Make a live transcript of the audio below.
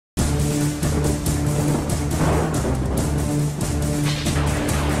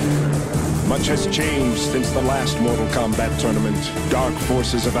Much has changed since the last Mortal Kombat tournament. Dark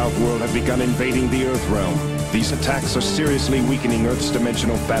forces of Outworld have begun invading the Earth realm. These attacks are seriously weakening Earth's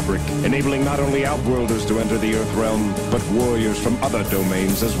dimensional fabric, enabling not only Outworlders to enter the Earth realm, but warriors from other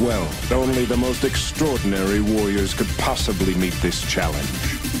domains as well. Only the most extraordinary warriors could possibly meet this challenge.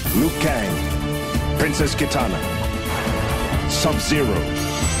 Liu Kang, Princess Kitana, Sub-Zero,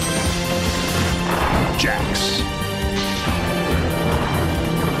 Jax,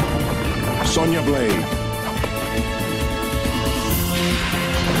 Sonya Blade,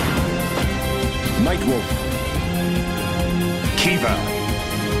 Nightwolf, Kiva,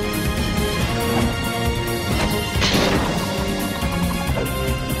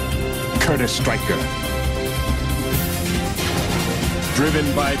 Curtis Stryker.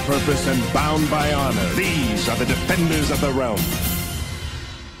 Driven by purpose and bound by honor, these are the defenders of the realm.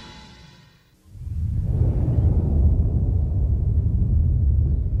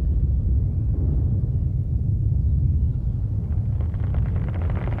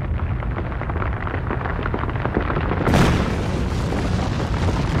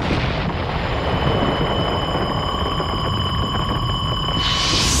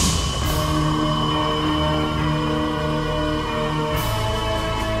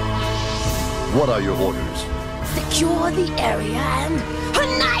 What are your orders? Secure the area and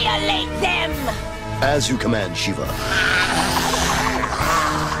annihilate them! As you command, Shiva.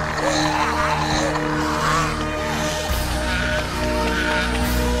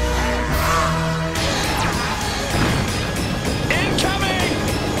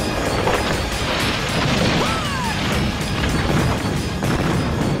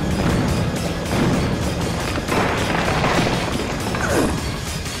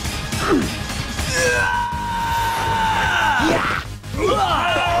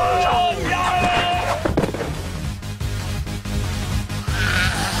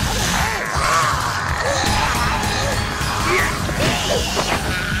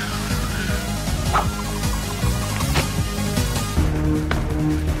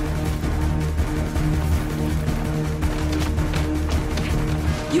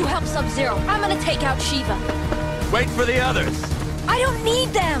 You help Sub-Zero. I'm gonna take out Shiva. Wait for the others. I don't need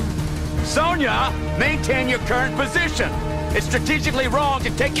them! Sonya, maintain your current position. It's strategically wrong to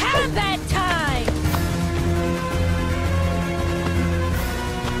take... Combat time!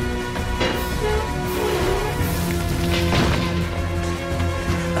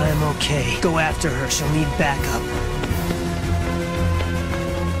 I'm okay. Go after her. She'll need backup.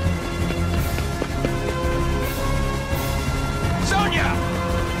 Sonya!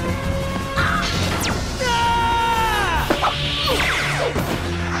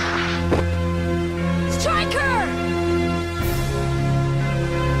 Striker!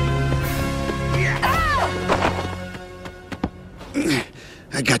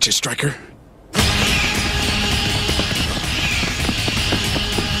 I got you, Stryker.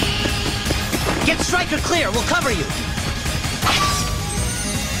 Get Stryker clear. We'll cover you.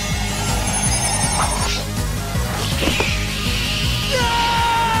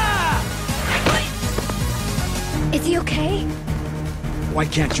 Is he okay? Why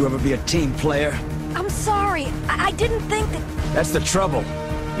can't you ever be a team player? I'm sorry. I didn't think that... That's the trouble.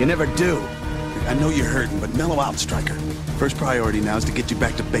 You never do. I know you're hurting, but mellow out, Stryker. First priority now is to get you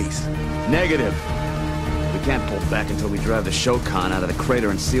back to base. Negative. We can't pull back until we drive the Shokan out of the crater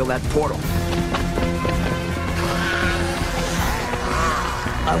and seal that portal.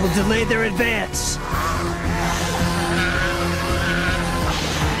 I will delay their advance.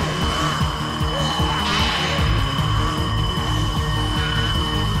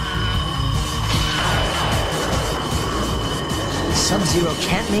 Sub-Zero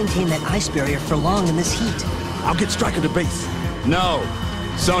can't maintain that ice barrier for long in this heat. I'll get Stryker to base. No.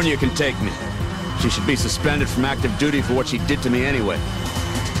 Sonya can take me. She should be suspended from active duty for what she did to me anyway.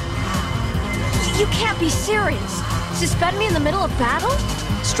 You can't be serious. Suspend me in the middle of battle?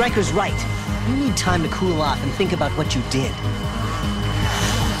 Stryker's right. You need time to cool off and think about what you did.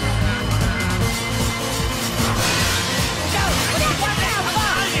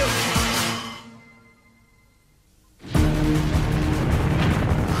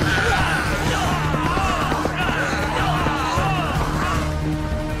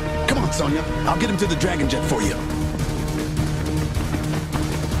 Sonya, I'll get him to the Dragon Jet for you.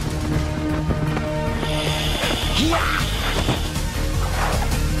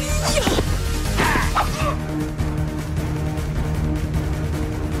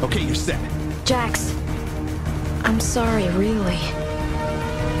 Okay, you're set. Jax, I'm sorry, really.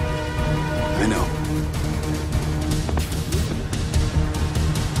 I know.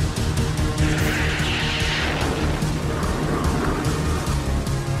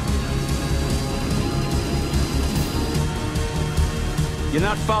 You're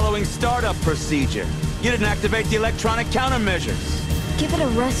not following startup procedure. You didn't activate the electronic countermeasures. Give it a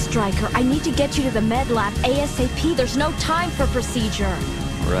rest, Stryker. I need to get you to the med lab ASAP. There's no time for procedure.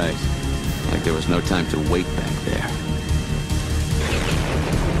 Right. Like there was no time to wait back there.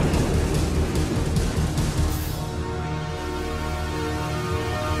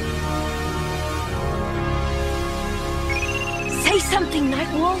 Say something,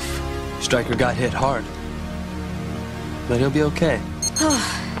 Nightwolf. Stryker got hit hard. But he'll be okay.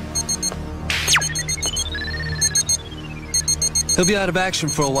 He'll be out of action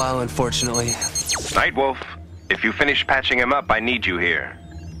for a while, unfortunately. Nightwolf, if you finish patching him up, I need you here.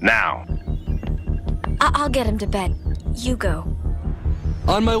 Now. I'll get him to bed. You go.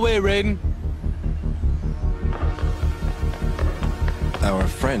 On my way, Raiden. Our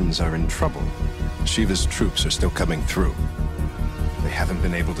friends are in trouble. Shiva's troops are still coming through. They haven't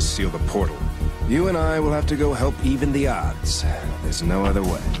been able to seal the portal. You and I will have to go help even the odds. There's no other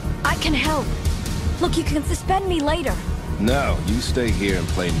way. I can help. Look, you can suspend me later. No, you stay here and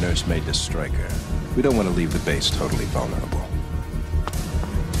play nursemaid to Stryker. We don't want to leave the base totally vulnerable.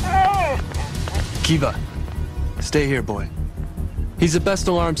 Kiva, stay here, boy. He's the best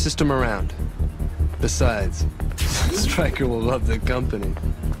alarm system around. Besides, Stryker will love the company.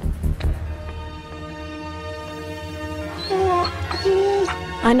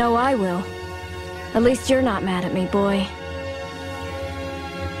 I know I will. At least you're not mad at me, boy.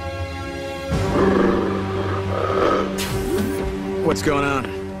 What's going on?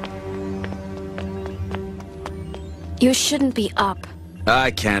 You shouldn't be up.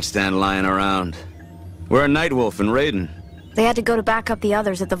 I can't stand lying around. We're a Nightwolf and Raiden. They had to go to back up the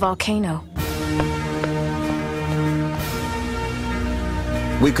others at the volcano.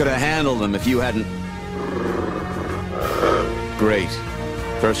 We could have handled them if you hadn't... Great.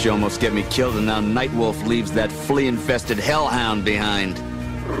 First you almost get me killed, and now Nightwolf leaves that flea-infested hellhound behind.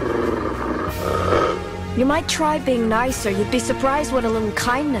 You might try being nicer. You'd be surprised what a little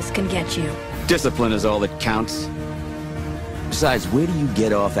kindness can get you. Discipline is all that counts. Besides, where do you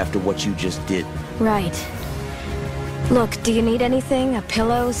get off after what you just did? Right. Look, do you need anything? A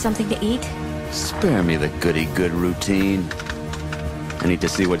pillow? Something to eat? Spare me the goody-good routine. I need to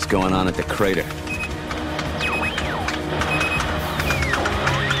see what's going on at the crater.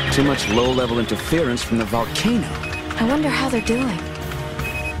 Too much low-level interference from the volcano. I wonder how they're doing.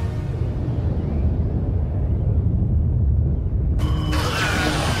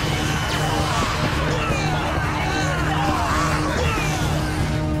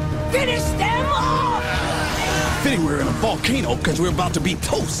 Finish them off! Fitting we're in a volcano because we're about to be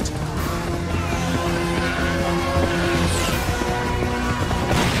toast.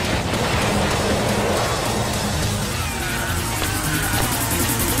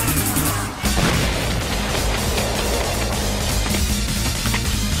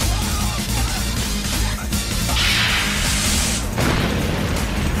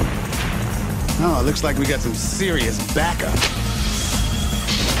 Oh, looks like we got some serious backup.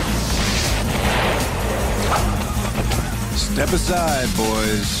 Step aside,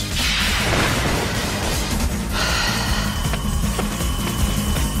 boys.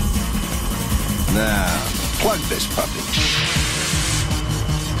 Now, plug this puppy.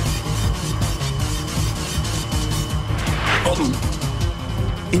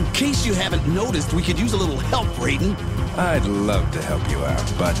 In case you haven't noticed, we could use a little help, Raiden. I'd love to help you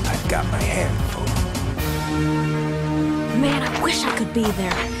out, but I've got my hand full. Man, I wish I could be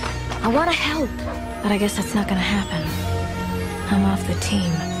there. I want to help, but I guess that's not gonna happen. I'm off the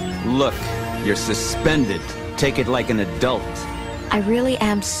team. Look, you're suspended. Take it like an adult. I really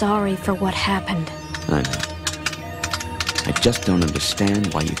am sorry for what happened. I know. I just don't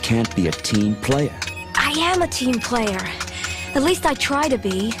understand why you can't be a team player. I am a team player. At least I try to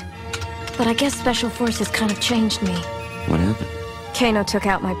be. But I guess Special Forces kind of changed me. What happened? Kano took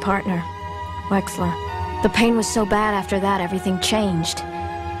out my partner, Wexler. The pain was so bad after that, everything changed.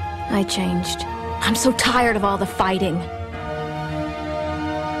 I changed. I'm so tired of all the fighting.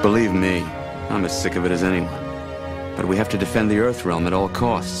 Believe me, I'm as sick of it as anyone. But we have to defend the Earthrealm at all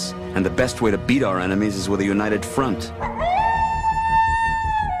costs. And the best way to beat our enemies is with a united front.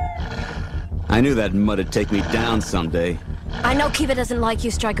 I knew that mud'd take me down someday. I know Kiva doesn't like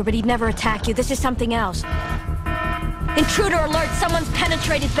you, Stryker, but he'd never attack you. This is something else. Intruder alert! Someone's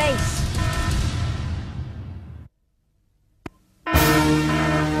penetrated base!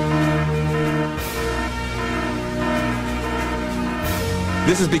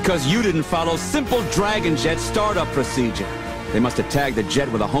 This is because you didn't follow simple Dragon Jet startup procedure. They must have tagged the jet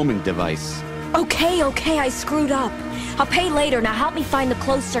with a homing device. Okay, I screwed up. I'll pay later. Now help me find the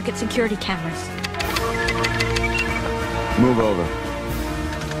closed-circuit security cameras. Move over.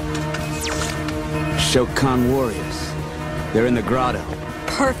 Shokan warriors. They're in the grotto.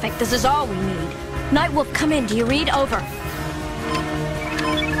 Perfect. This is all we need. Nightwolf, come in. Do you read? Over.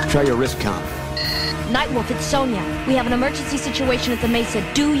 Try your wrist comm. Nightwolf, it's Sonya. We have an emergency situation at the Mesa.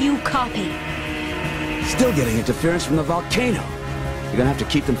 Do you copy? Still getting interference from the volcano. You're gonna have to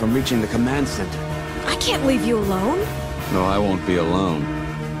keep them from reaching the command center. I can't leave you alone. No, I won't be alone.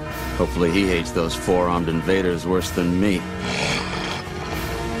 Hopefully he hates those four-armed invaders worse than me.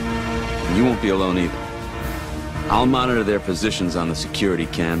 You won't be alone either. I'll monitor their positions on the security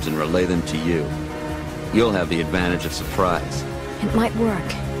cams and relay them to you. You'll have the advantage of surprise. It might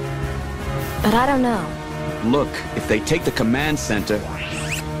work. But I don't know. Look, if they take the command center...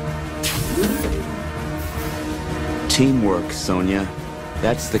 Teamwork, Sonya.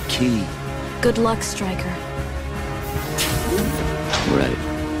 That's the key. Good luck, Stryker. Right.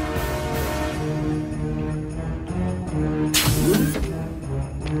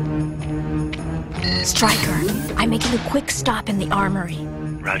 Stryker, I'm making a quick stop in the armory.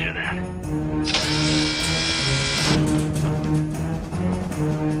 Roger that.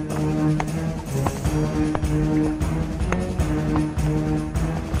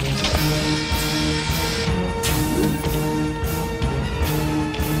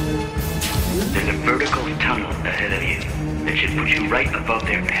 There's a vertical tunnel ahead of you that should put you right above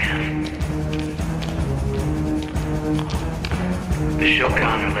their path. The Shokan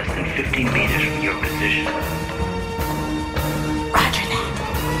are less than 15 meters from your position. Roger that.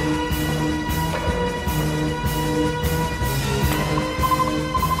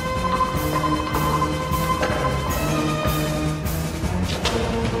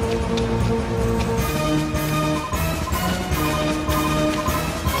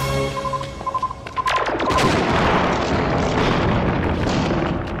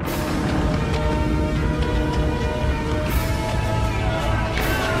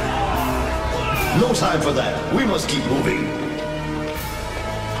 No time for that. We must keep moving.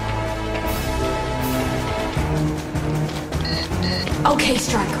 Okay,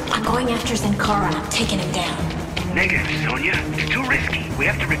 Stryker. I'm going after Zenkara. I'm taking him down. Negative, Sonya. It's too risky. We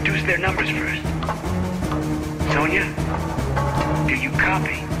have to reduce their numbers first. Sonya? Do you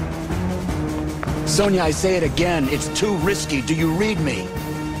copy? Sonya, I say it again. It's too risky. Do you read me?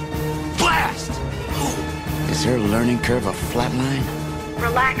 Blast! Is her learning curve a flatline?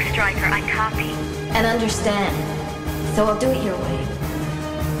 Relax, Stryker. I copy. And understand. So I'll do it your way.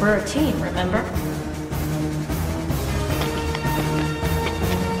 We're a team, remember?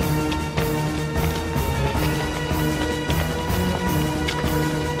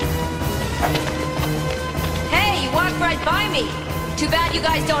 Hey, you walked right by me. Too bad you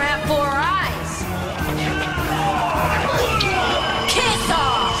guys don't have 4 eyes. Kiss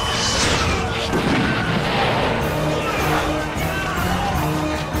off!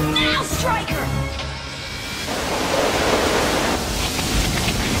 Now, Stryker!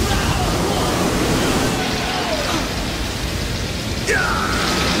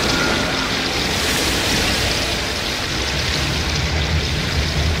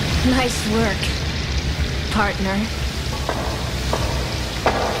 Nice work, partner.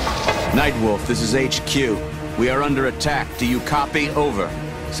 Nightwolf, this is HQ. We are under attack. Do you copy? Over.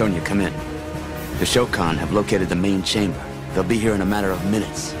 Sonya, come in. The Shokan have located the main chamber. They'll be here in a matter of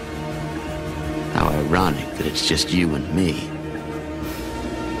minutes. How ironic that it's just you and me.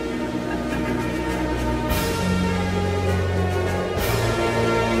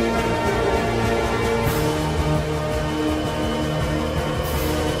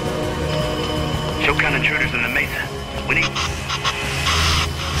 Shokan intruders in the Mesa. We need...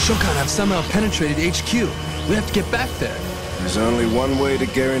 Shokan have somehow penetrated HQ. We have to get back there. There's only one way to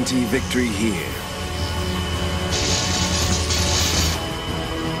guarantee victory here.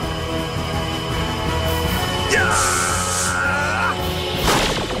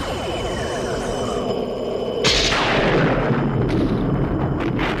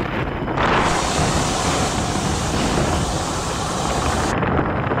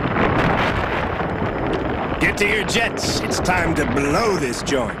 Get to your jets. It's time to blow this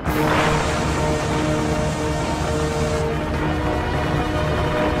joint.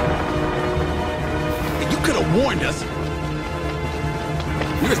 You could have warned us.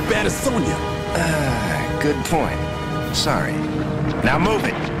 You're as bad as Sonya. Good point. Sorry. Now move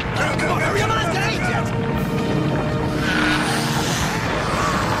it.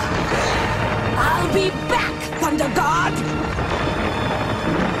 I'll be back, Thunder God!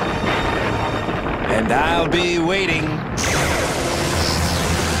 And I'll be waiting.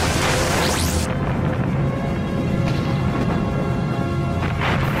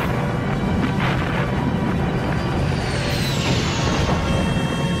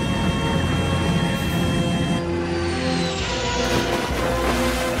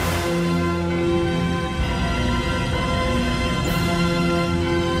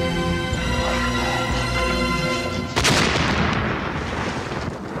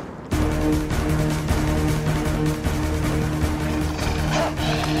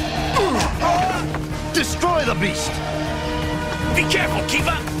 Destroy the beast! Be careful,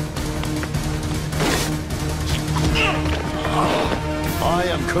 Kiva! I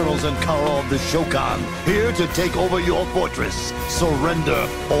am Colonel Zenkaro of the Shokan, here to take over your fortress. Surrender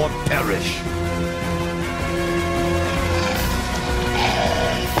or perish.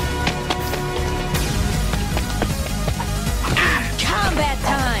 Combat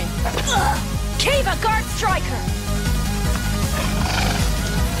time! Kiva, guard Striker!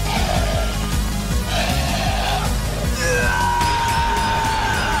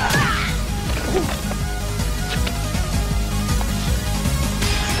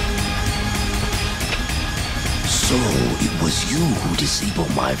 So, it was you who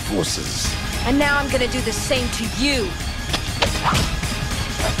disabled my forces. And now I'm gonna do the same to you.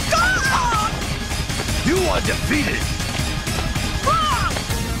 You are defeated!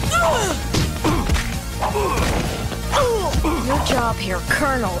 Your job here,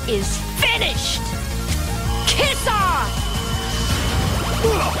 Colonel, is finished! Kiss off!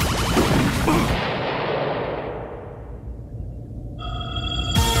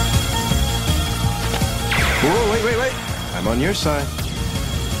 Whoa, wait. I'm on your side.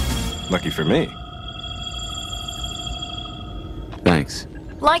 Lucky for me. Thanks.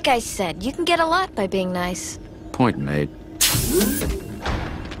 Like I said, you can get a lot by being nice. Point made.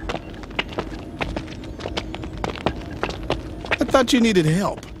 I thought you needed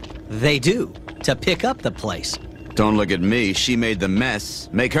help. They do, to pick up the place. Don't look at me. She made the mess.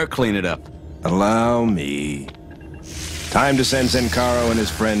 Make her clean it up. Allow me. Time to send Zenkaro and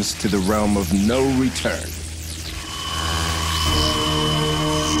his friends to the realm of no return.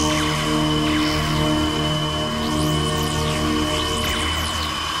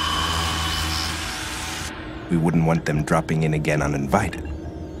 We wouldn't want them dropping in again uninvited.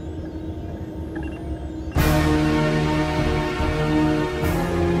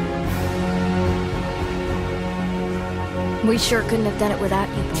 We sure couldn't have done it without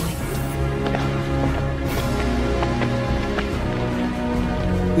you, boy.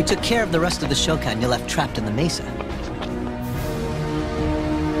 We took care of the rest of the Shokan you left trapped in the mesa.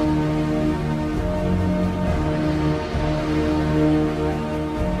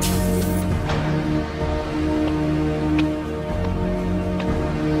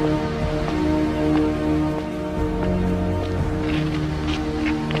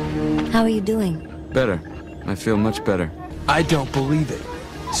 How are you doing? Better. I feel much better. I don't believe it.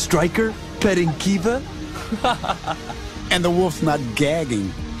 Striker petting Kiva? And the wolf's not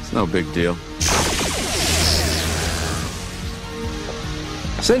gagging. It's no big deal.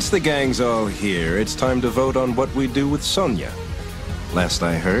 Since the gang's all here, it's time to vote on what we do with Sonya. Last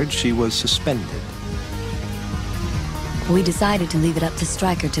I heard, she was suspended. We decided to leave it up to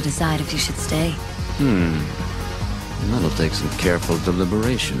Striker to decide if you should stay. That'll take some careful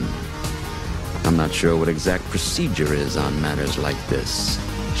deliberation. I'm not sure what exact procedure is on matters like this.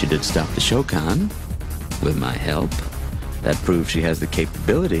 She did stop the Shokan, with my help. That proves she has the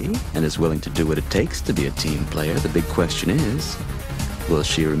capability and is willing to do what it takes to be a team player. The big question is, will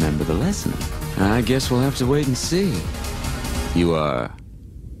she remember the lesson? I guess we'll have to wait and see. You are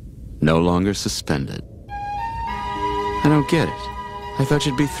no longer suspended. I don't get it. I thought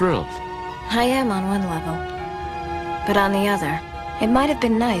you'd be thrilled. I am on one level. But on the other, it might have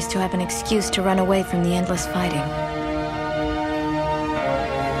been nice to have an excuse to run away from the endless fighting.